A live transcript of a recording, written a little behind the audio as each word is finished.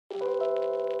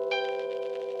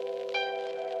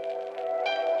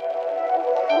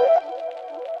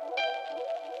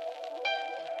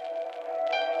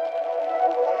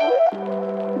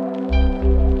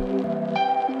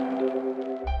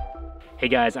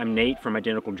Hey guys, I'm Nate from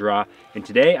Identical Draw, and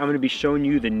today I'm going to be showing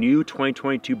you the new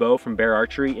 2022 bow from Bear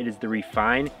Archery. It is the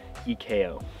Refine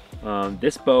EKO.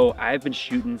 This bow I've been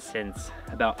shooting since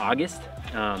about August.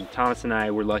 Thomas and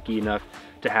I were lucky enough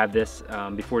to have this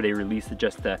before they released it,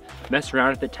 just to mess around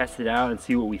with it, test it out, and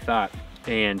see what we thought.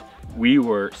 And we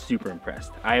were super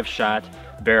impressed. I have shot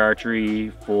Bear Archery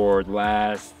for the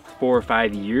last 4 or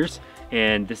 5 years,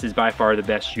 and this is by far the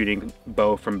best shooting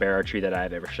bow from Bear Archery that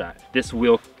I've ever shot. This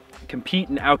will compete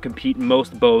and outcompete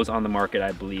most bows on the market,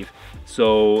 I believe.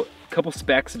 So a couple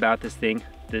specs about this thing.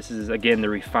 This is again the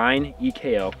Refine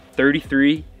EKO,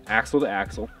 33 axle to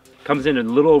axle. Comes in a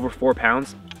little over 4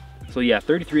 pounds. So yeah,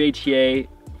 33 ATA,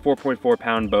 4.4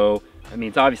 pound bow. I mean,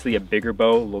 it's obviously a bigger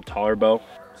bow, a little taller bow.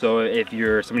 So if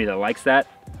you're somebody that likes that,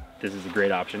 this is a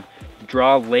great option.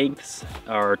 Draw lengths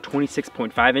are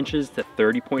 26.5 inches to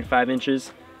 30.5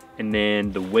 inches. And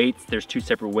then the weights, there's 2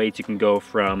 separate weights. You can go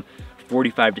from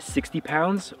 45 to 60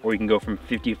 pounds, or you can go from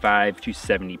 55 to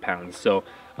 70 pounds. So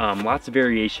lots of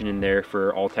variation in there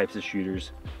for all types of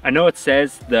shooters. I know it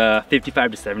says the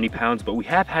 55 to 70 pounds, but we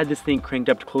have had this thing cranked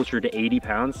up to closer to 80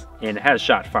 pounds, and it has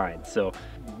shot fine. So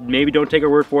maybe don't take our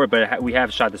word for it, but we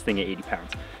have shot this thing at 80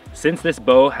 pounds. Since this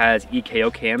bow has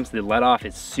EKO cams, the let off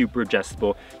is super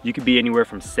adjustable. You could be anywhere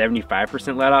from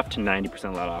 75% let off to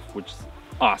 90% let off, which is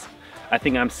awesome. I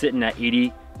think I'm sitting at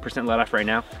 80% let off right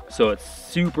now, so it's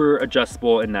super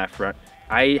adjustable in that front.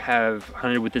 I have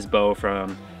hunted with this bow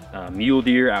from mule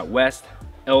deer out west,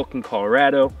 elk in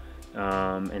Colorado,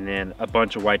 and then a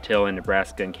bunch of whitetail in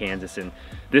Nebraska and Kansas, and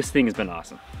this thing has been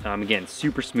awesome. Again,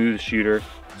 super smooth shooter.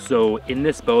 So in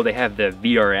this bow they have the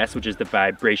VRS, which is the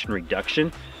vibration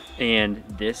reduction, and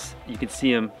this, you can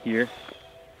see them here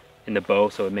in the bow,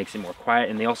 so it makes it more quiet.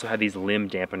 And they also have these limb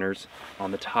dampeners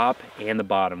on the top and the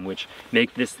bottom, which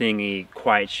make this thing a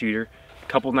quiet shooter. A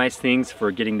couple nice things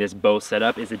for getting this bow set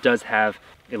up is it does have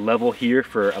a level here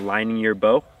for aligning your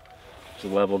bow.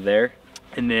 There's a level there.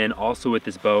 And then also with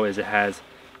this bow is it has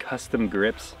custom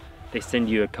grips. They send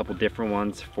you a couple different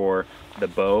ones for the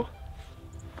bow,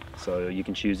 so you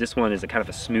can choose. This one is a kind of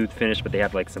a smooth finish, but they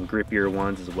have like some grippier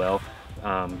ones as well.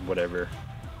 Whatever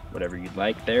you'd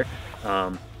like there.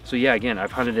 So yeah, again,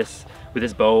 I've hunted this with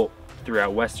this bow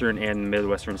throughout western and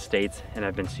midwestern states, and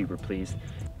I've been super pleased.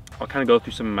 I'll kind of go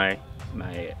through some of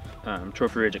my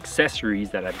Trophy Ridge accessories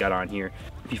that I've got on here.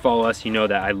 If you follow us, you know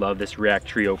that I love this React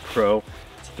Trio Pro.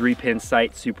 It's a 3-pin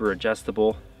sight, super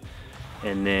adjustable.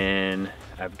 And then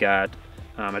I've got,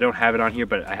 I don't have it on here,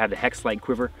 but I have the Hex Light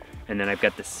quiver. And then I've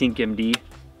got the Sync MD,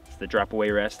 it's the drop away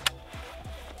rest.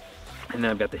 And then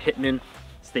I've got the Hitman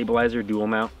stabilizer dual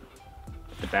mount,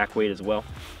 the back weight as well.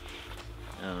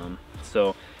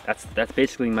 So that's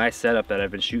basically my setup that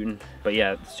I've been shooting. But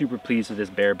yeah, super pleased with this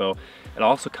Bear bow. It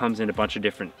also comes in a bunch of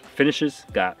different finishes.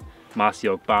 Got mossy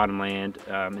oak bottomland,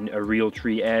 a real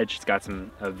tree edge. It's got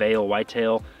some veil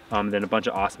whitetail, then a bunch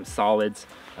of awesome solids.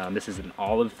 This is an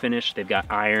olive finish. They've got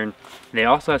iron. And they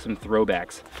also have some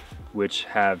throwbacks, which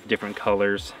have different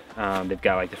colors. They've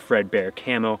got like the Fred Bear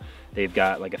camo. They've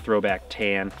got like a throwback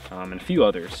tan, and a few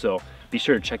others. So be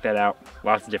sure to check that out.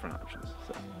 Lots of different options.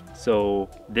 So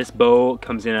this bow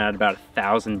comes in at about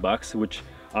 $1,000, which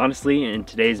honestly in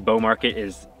today's bow market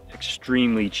is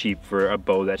extremely cheap for a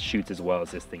bow that shoots as well as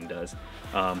this thing does.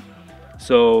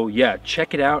 So yeah,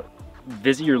 check it out.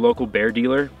 Visit your local bear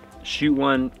dealer, shoot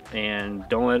one, and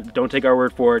don't take our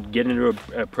word for it. Get into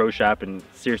a pro shop and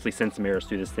seriously send some arrows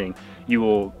through this thing. You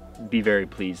will be very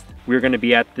pleased. We're going to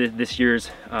be at this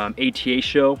year's ATA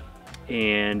show,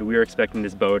 and we're expecting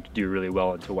this bow to do really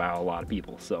well and to wow a lot of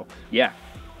people. So yeah,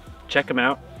 check them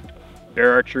out,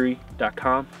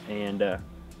 beararchery.com, and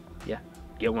yeah,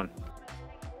 get one.